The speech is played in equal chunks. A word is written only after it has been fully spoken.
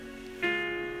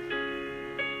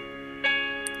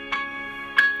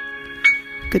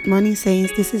Good morning,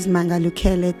 saints. This is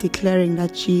Mangalukele declaring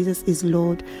that Jesus is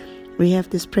Lord. We have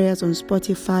these prayers on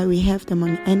Spotify. We have them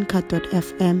on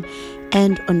Anchor.fm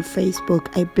and on Facebook.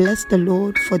 I bless the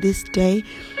Lord for this day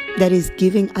that is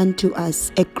giving unto us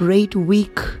a great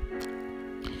week.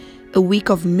 A week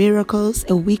of miracles,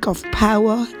 a week of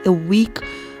power, a week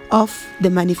of the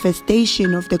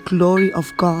manifestation of the glory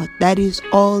of God. That is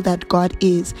all that God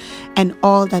is, and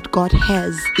all that God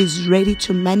has is ready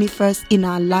to manifest in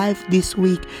our life this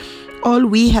week. All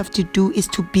we have to do is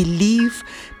to believe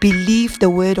the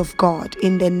word of God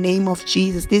in the name of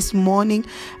Jesus. This morning,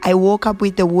 I woke up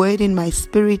with the word in my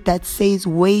spirit that says,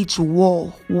 wage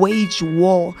war.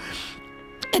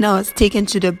 And I was taken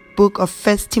to the book of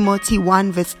 1 Timothy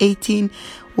 1 verse 18,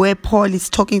 where Paul is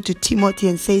talking to Timothy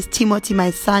and says, Timothy,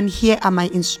 my son, here are my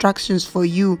instructions for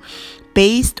you,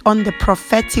 based on the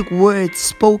prophetic words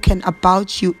spoken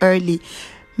about you early.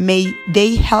 May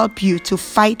they help you to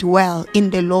fight well in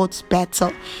the Lord's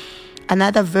battle.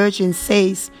 Another version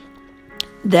says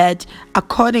that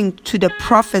according to the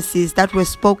prophecies that were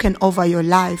spoken over your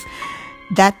life,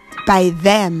 that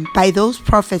by those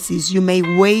prophecies, you may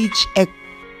wage a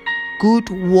good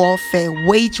warfare,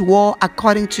 wage war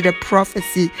according to the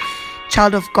prophecy.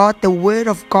 Child of God, the word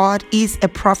of God is a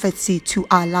prophecy to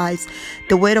our lives.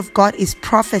 The word of God is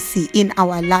prophecy in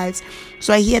our lives.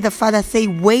 So I hear the Father say,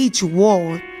 wage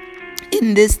war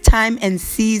in this time and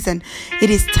season.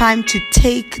 It is time to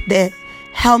take the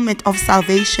helmet of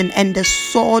salvation and the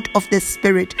sword of the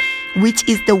Spirit, which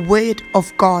is the word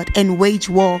of God, and wage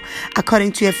war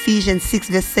according to Ephesians 6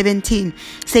 verse 17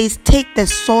 says, take the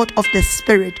sword of the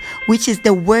Spirit, which is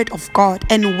the word of God,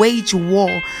 and wage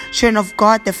war. Children of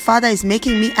God, the Father is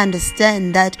making me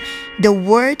understand that the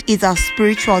word is our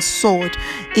spiritual sword.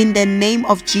 In the name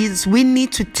of Jesus, we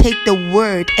need to take the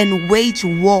word and wage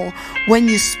war. When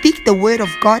you speak the word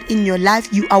of God in your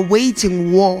life, you are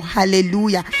waging war.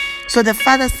 Hallelujah. So the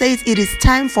Father says it is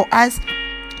time for us,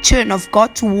 children of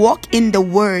God, to walk in the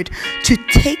word, to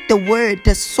take the word,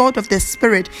 the sword of the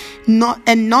Spirit,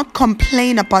 not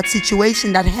complain about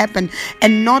situation that happen,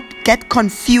 and not get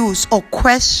confused or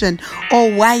question,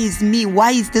 oh, why is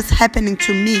this happening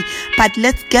to me? But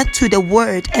let's get to the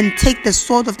word and take the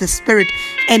sword of the Spirit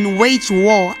and wage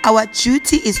war. Our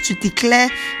duty is to declare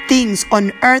things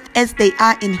on earth as they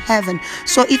are in heaven.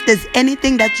 So if there's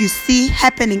anything that you see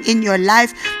happening in your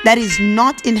life that is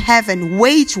not in heaven,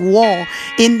 wage war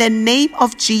in the name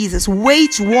of Jesus.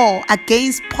 Wage war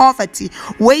against poverty,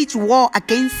 wage war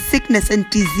against sickness and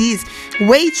disease,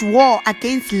 wage war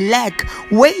against lack,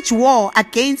 wage war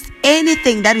against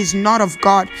anything that is not of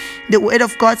God. The word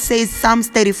of God says, Psalms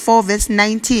 34 verse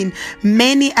 19,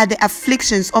 many are the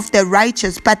afflictions of the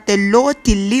righteous, but the Lord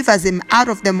delivers him out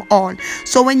of them all.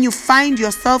 So when you find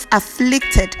yourself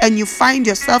afflicted and you find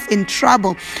yourself in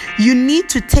trouble, you need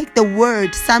to take the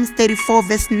word, Psalms 34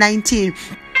 verse 19,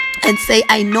 and say,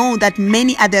 I know that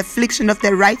many are the affliction of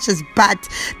the righteous, but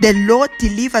the Lord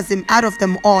delivers him out of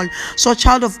them all. So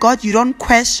child of God, you don't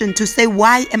question to say,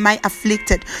 why am I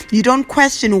afflicted? You don't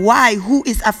question who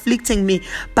is afflicting me,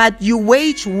 but you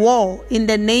wage war in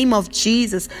the name of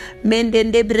Jesus. You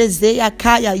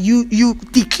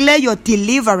declare your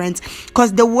deliverance,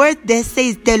 because the word there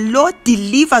says the Lord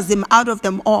delivers him out of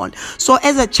them all. So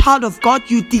as a child of God,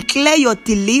 you declare your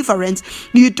deliverance.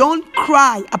 You don't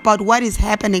cry about what is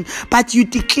happening, but you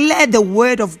declare the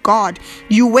word of God.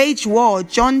 You wage war.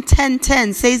 John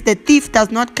 10:10 says the thief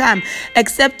does not come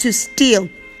except to steal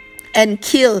and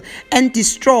kill and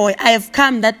destroy. I have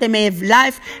come that they may have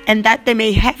life and that they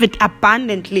may have it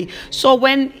abundantly. So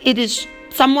when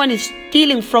someone is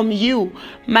stealing from you,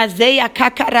 Mazeya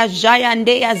kakarajaya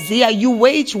ndeyazia, you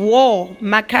wage war.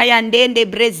 Makaya ndende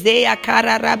brezeya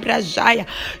kararabrajaya.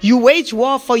 You wage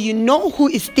war, for you know who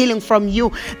is stealing from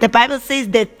you. The Bible says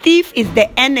the thief is the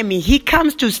enemy. He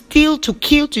comes to steal, to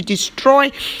kill, to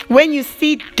destroy. When you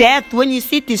see death, when you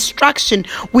see destruction,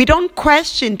 we don't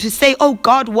question to say, oh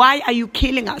God, why are you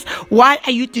killing us? Why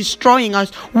are you destroying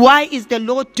us? Why is the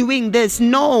Lord doing this?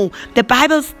 No, the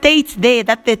Bible states there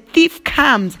that the thief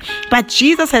comes, but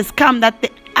Jesus has come that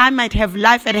I might have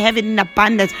life and have it in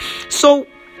abundance. So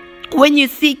when you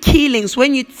see killings,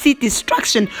 when you see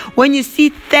destruction, when you see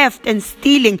theft and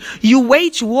stealing, you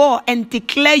wage war and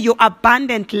declare your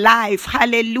abundant life.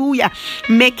 Hallelujah.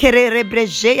 The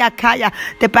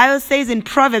Bible says in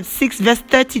Proverbs 6 verse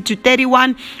 30 to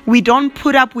 31, we don't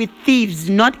put up with thieves,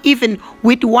 not even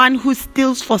with one who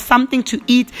steals for something to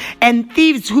eat. And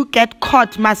thieves who get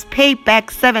caught must pay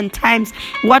back 7 times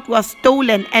what was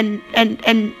stolen and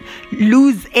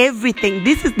lose everything.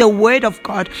 This is the word of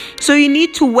God. So you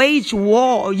need to wage wage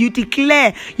war. You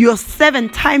declare your 7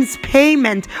 times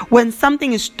payment when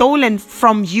something is stolen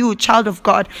from you, child of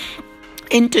God.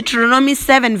 In Deuteronomy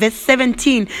 7 verse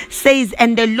 17 says,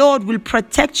 and the Lord will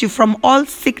protect you from all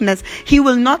sickness. He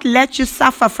will not let you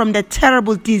suffer from the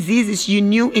terrible diseases you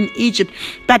knew in Egypt,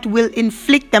 but will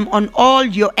inflict them on all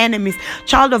your enemies.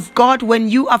 Child of God, when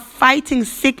you are fighting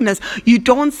sickness, you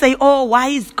don't say, oh, why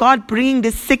is God bringing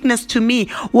this sickness to me?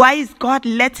 Why is God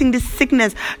letting this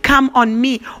sickness come on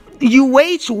me? You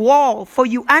wage war, for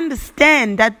you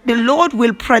understand that the Lord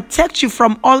will protect you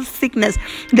from all sickness.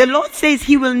 The Lord says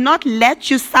he will not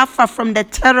let you suffer from the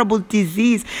terrible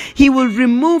disease. He will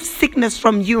remove sickness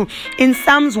from you. In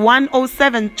Psalms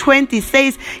 107:20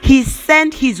 says, he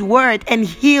sent his word and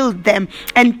healed them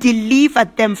and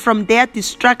delivered them from their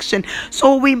destruction.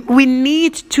 So we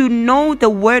need to know the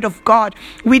word of God.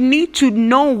 We need to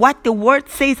know what the word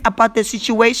says about the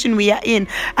situation we are in.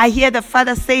 I hear the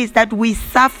Father says that we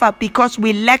suffer because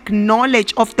we lack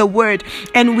knowledge of the word,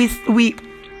 and we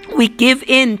give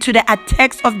in to the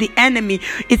attacks of the enemy.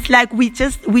 It's like we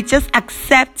just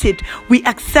accept it. We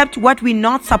accept what we're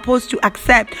not supposed to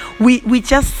accept. We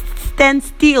just stand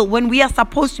still when we are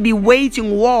supposed to be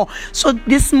waging war. So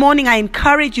this morning I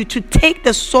encourage you to take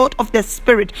the sword of the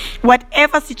Spirit.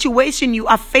 Whatever situation you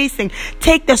are facing,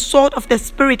 take the sword of the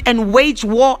Spirit and wage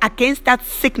war against that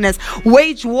sickness,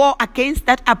 wage war against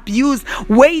that abuse,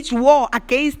 wage war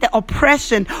against the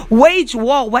oppression, wage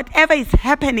war, whatever is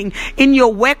happening in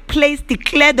your workplace.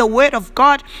 Declare the word of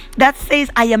God that says,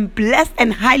 I am blessed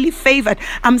and highly favored.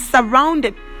 I'm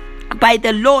surrounded by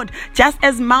the Lord. Just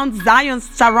as Mount Zion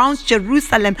surrounds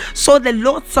Jerusalem, so the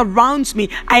Lord surrounds me.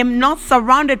 I am not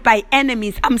surrounded by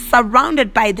enemies. I'm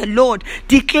surrounded by the Lord.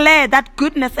 Declare that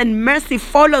goodness and mercy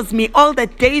follows me all the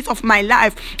days of my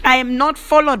life. I am not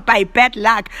followed by bad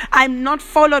luck. I'm not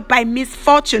followed by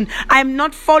misfortune. I'm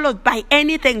not followed by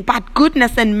anything but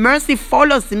goodness and mercy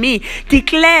follows me.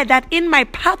 Declare that in my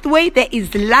pathway there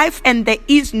is life and there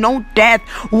is no death.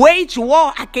 Wage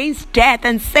war against death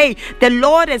and say, the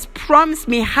Lord has promised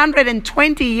me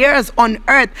 120 years on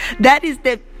earth. That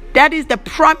is the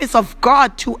promise of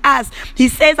God to us. He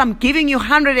says, I'm giving you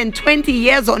 120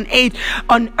 years on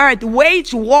earth.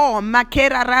 Wage war. By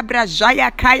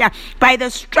the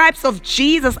stripes of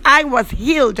Jesus, I was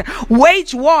healed.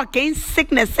 Wage war against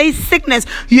sickness. Say, sickness,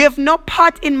 you have no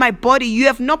part in my body. You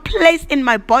have no place in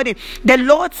my body. The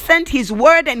Lord sent his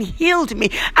word and healed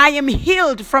me. I am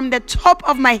healed from the top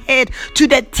of my head to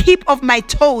the tip of my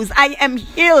toes. I am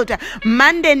healed.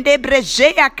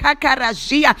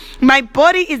 My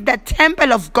body is the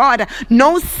temple of God.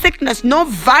 No sickness, no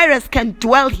virus can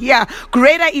dwell here.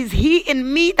 Greater is he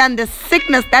in me than the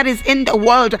sickness that is in the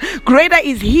world. Greater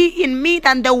is he in me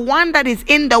than the one that is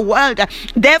in the world.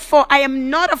 Therefore, I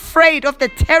am not afraid of the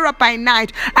terror by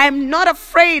night. I am not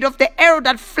afraid of the arrow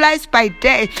that flies by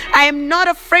day. I am not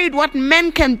afraid what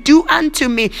men can do unto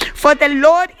me. For the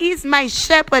Lord is my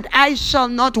shepherd, I shall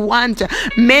not want.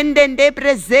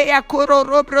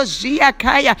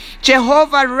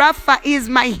 Jehovah Rapha is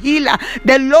my healer.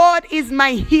 The Lord is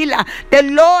my healer. The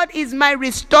Lord is my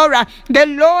restorer. The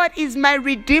Lord is my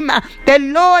redeemer. The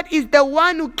Lord is the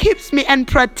one who keeps me and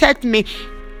protects me.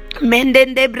 We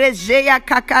take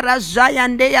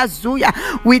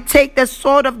the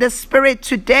sword of the Spirit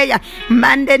today,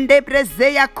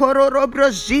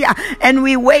 and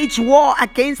we wage war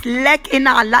against lack in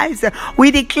our lives.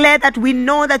 We declare that we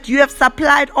know that you have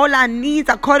supplied all our needs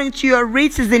according to your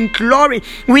riches in glory.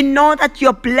 We know that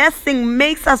your blessing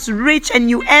makes us rich and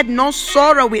you add no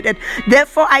sorrow with it.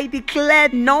 Therefore, I declare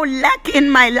no lack in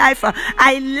my life.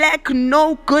 I lack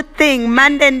no good thing. I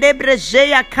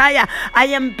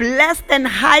am blessed and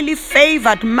highly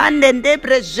favored.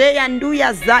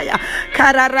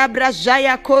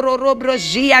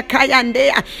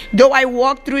 Though I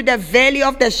walk through the valley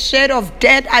of the shadow of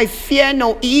death, I fear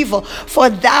no evil,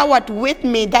 for thou art with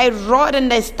me. Thy rod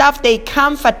and thy staff, they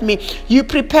comfort me. You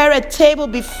prepare a table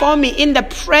before me in the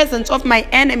presence of my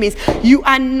enemies. You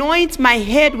anoint my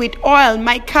head with oil.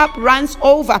 My cup runs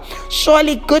over.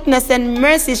 Surely goodness and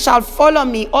mercy shall follow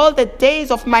me all the days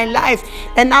of my life,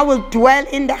 and I will dwell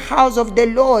in the house of the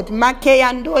Lord.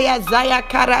 Makeandoya zaya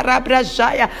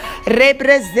kararabrajaya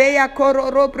rebrezeya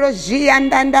kororobrojia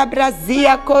andanda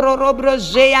brazia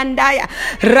kororobrojia andaya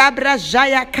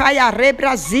rabrajaya kaya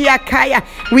rebrazia kaya.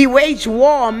 We wage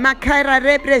war makara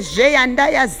rebrejia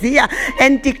andaya zia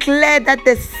and declare that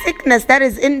the sickness that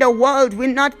is in the world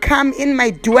will not come in my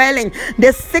dwelling.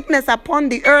 The sickness upon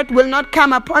the earth will not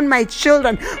come upon my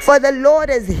children, for the Lord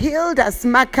has healed us.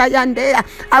 Makayandea.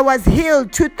 I was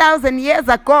healed 2,000 years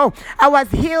ago. I was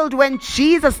healed when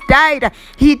Jesus died.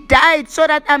 He died so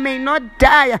that I may not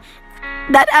die.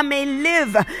 that I may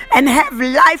live and have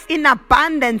life in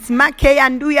abundance.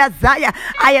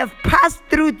 I have passed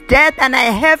through death and I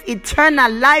have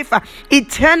eternal life.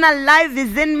 Eternal life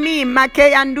is in me.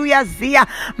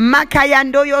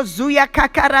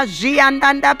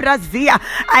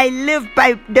 I live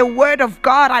by the word of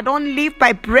God. I don't live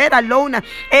by bread alone.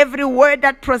 Every word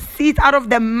that proceeds out of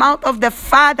the mouth of the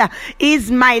Father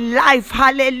is my life.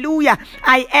 Hallelujah.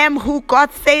 I am who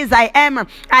God says I am.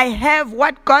 I have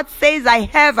what God says I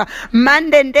have.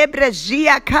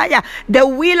 The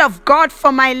will of God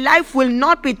for my life will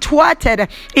not be thwarted.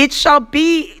 It shall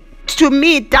be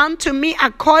done to me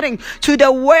according to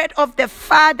the word of the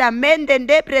Father.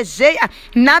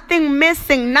 Nothing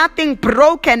missing, nothing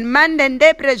broken.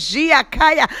 The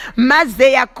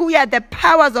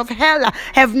powers of hell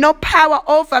have no power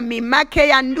over me.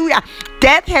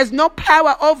 Death has no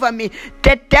power over me.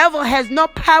 The devil has no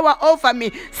power over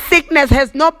me. Sickness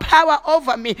has no power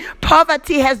over me.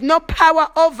 Poverty has no power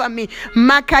over me.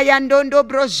 I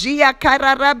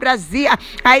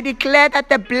declare that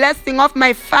the blessing of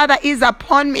my Father is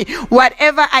upon me.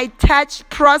 Whatever I touch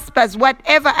prospers.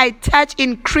 Whatever I touch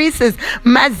increases.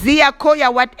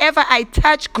 Whatever I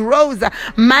touch grows.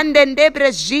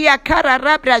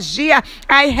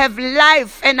 I have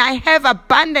life and I have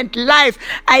abundant life.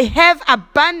 I have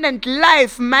abundant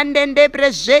life. The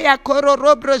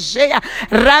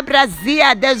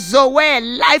Zoe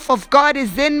life of God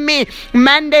is in me.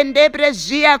 The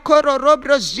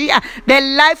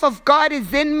life of God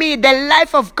is in me. The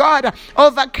life of God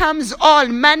overcomes all.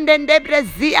 I'm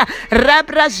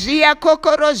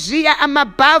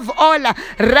above all.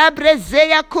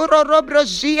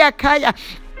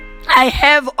 I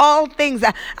have all things.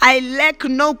 I lack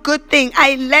no good thing.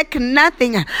 I lack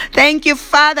nothing. Thank you,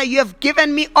 Father. You have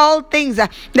given me all things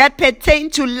that pertain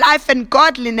to life and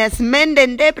godliness. The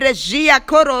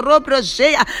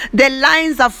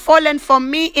lines are fallen for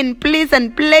me in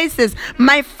pleasant places.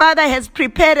 My Father has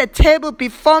prepared a table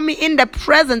before me in the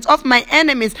presence of my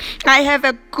enemies. I have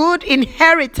a good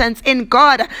inheritance in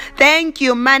God. Thank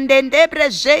you.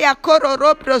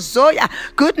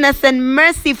 Goodness and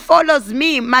mercy follows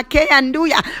me.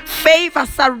 Favor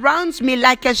surrounds me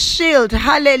like a shield.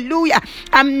 Hallelujah.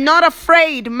 I'm not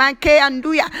afraid.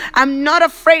 I'm not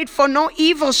afraid, for no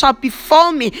evil shall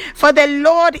befall me. For the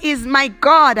Lord is my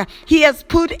God. He has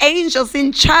put angels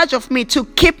in charge of me to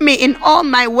keep me in all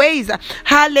my ways.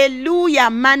 Hallelujah.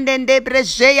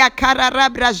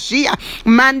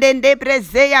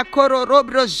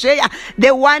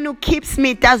 The one who keeps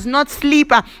me does not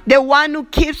sleep. The one who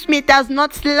keeps me does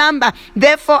not slumber.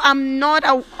 Therefore, I'm not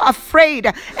afraid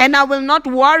and I will not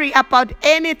worry about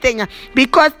anything,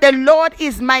 because the Lord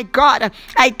is my God.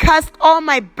 I cast all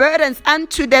my burdens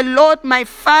unto the Lord my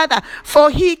Father, for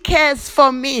he cares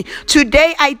for me.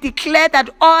 Today I declare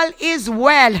that all is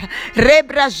well.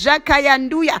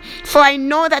 For I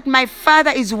know that my Father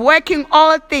is working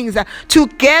all things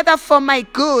together for my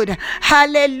good.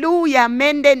 Hallelujah.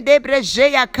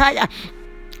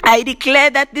 I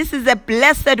declare that this is a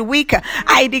blessed week.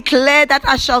 I declare that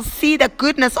I shall see the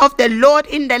goodness of the Lord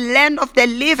in the land of the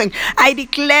living. I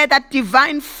declare that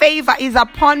divine favor is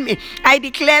upon me. I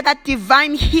declare that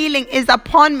divine healing is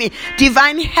upon me.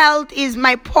 Divine health is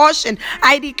my portion.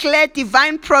 I declare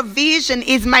divine provision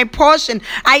is my portion.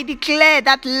 I declare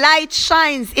that light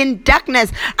shines in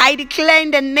darkness. I declare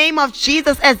in the name of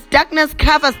Jesus, as darkness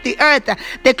covers the earth,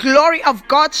 the glory of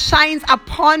God shines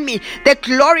upon me. The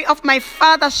glory of my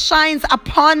Father shines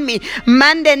upon me.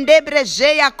 I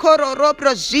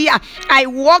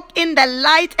walk in the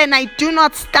light and I do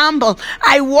not stumble.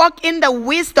 I walk in the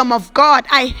wisdom of God.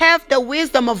 I have the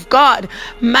wisdom of God.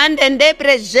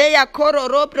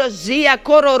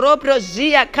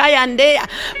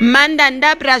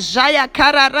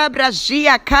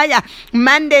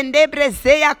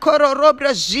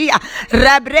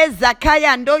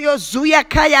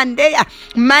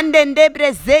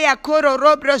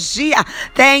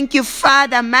 Thank you,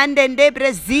 Father.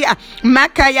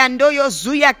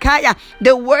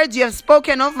 The words you have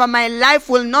spoken over my life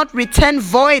will not return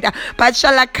void, but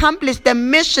shall accomplish the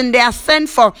mission they are sent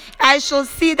for. I shall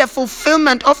see the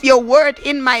fulfillment of your word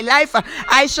in my life.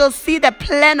 I shall see the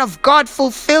plan of God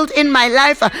fulfilled in my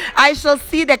life. I shall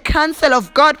see the counsel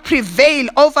of God prevail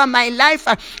over my life,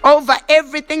 over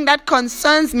everything that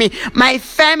concerns me, my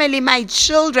family, my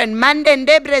children.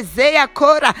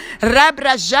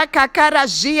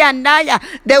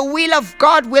 The will of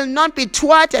God will not be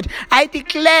thwarted. I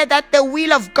declare that the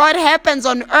will of God happens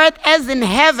on earth as in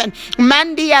heaven.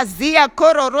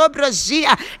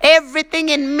 Everything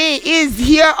in me is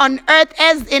here on earth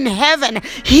as in heaven.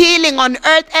 Healing on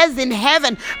earth as in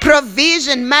heaven.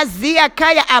 Provision,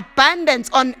 abundance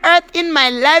on earth in my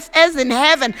life as in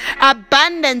heaven.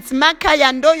 Abundance,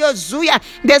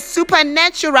 the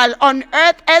supernatural on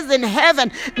earth as in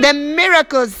heaven. The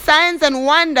miracles, signs and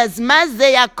wonders,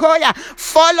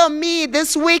 follow me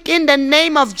this week in the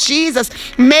name of Jesus.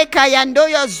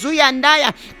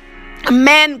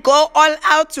 Men, go all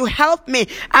out to help me.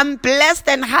 I'm blessed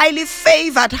and highly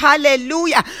favored.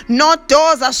 Hallelujah. No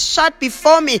doors are shut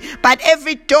before me, but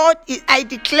every door, I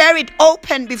declare it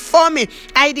open before me.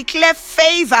 I declare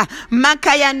favor.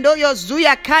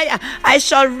 I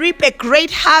shall reap a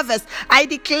great harvest. I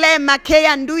declare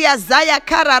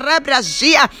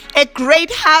a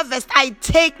great harvest. I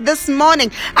take this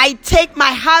morning. I take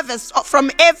my harvest from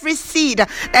every seed.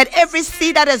 That every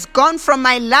seed that has gone from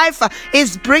my life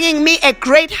is bringing me a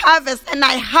great harvest, and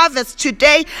I harvest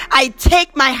today. I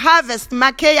take my harvest.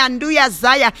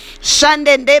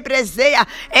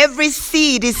 Every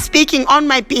seed is speaking on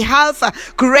my behalf.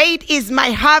 Great is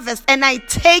my harvest, and I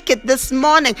take it this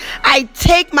morning. I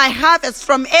take my harvest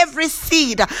from every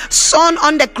seed sown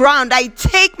on the ground. I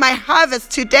take my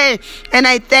harvest today, and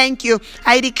I thank you.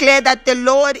 I declare that the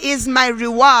Lord is my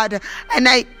reward, and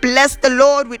I bless the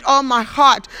Lord with all my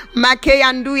heart.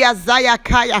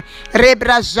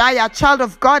 Child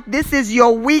of God, this is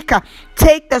your week.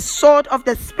 Take the sword of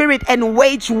the Spirit and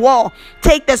wage war.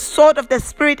 Take the sword of the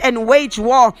Spirit and wage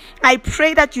war. I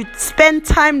pray that you spend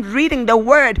time reading the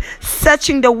word,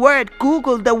 searching the word,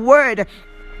 Google the word.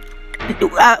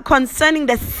 Concerning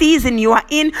the season you are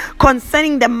in,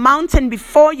 concerning the mountain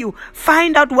before you,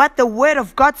 find out what the word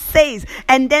of God says,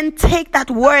 and then take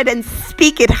that word and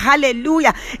speak it.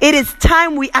 Hallelujah. It is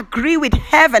time we agree with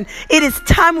heaven. It is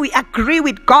time we agree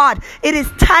with God. It is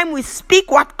time we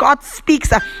speak what God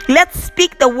speaks. Let's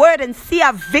speak the word and see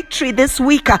our victory this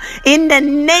week. In the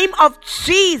name of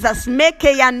Jesus. We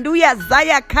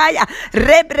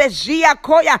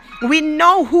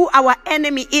know who our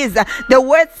enemy is. The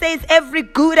word says every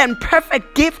good and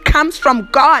perfect gift comes from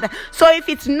God. So if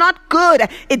it's not good,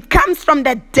 it comes from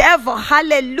the devil.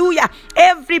 Hallelujah.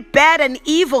 Every bad and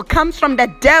evil comes from the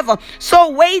devil. So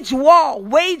wage war,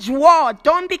 wage war.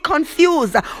 Don't be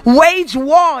confused. Wage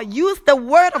war. Use the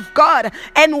word of God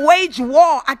and wage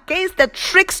war against the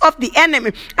tricks of the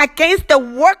enemy, against the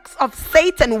works of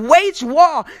Satan. Wage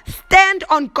war. Stand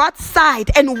on God's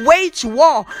side and wage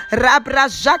war.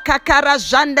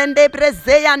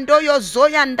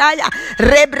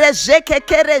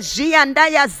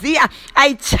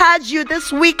 I charge you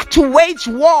this week to wage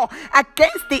war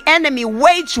against the enemy.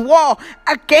 Wage war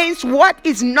against what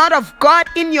is not of God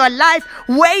in your life.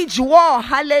 Wage war.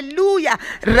 Hallelujah.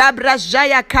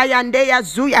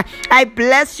 I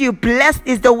bless you. Blessed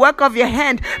is the work of your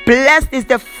hand. Blessed is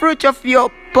the fruit of your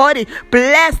body.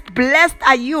 Blessed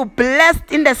are you.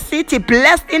 Blessed in the city,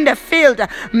 blessed in the field.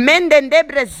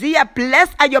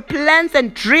 Blessed are your plans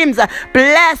and dreams.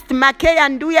 Blessed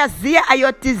are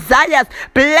your desires.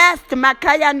 Blessed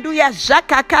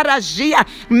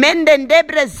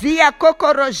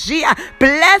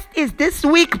blessed is this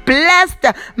week. Blessed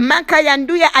are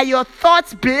your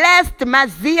thoughts. Blessed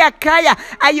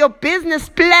are your business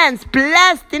plans.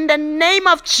 Blessed in the name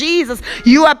of Jesus.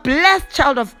 You are blessed,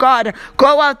 child of God.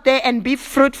 Go out there and be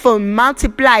fruitful,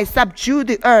 multiply, subdue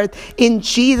the earth. In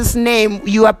Jesus' name,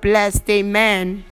 you are blessed. Amen.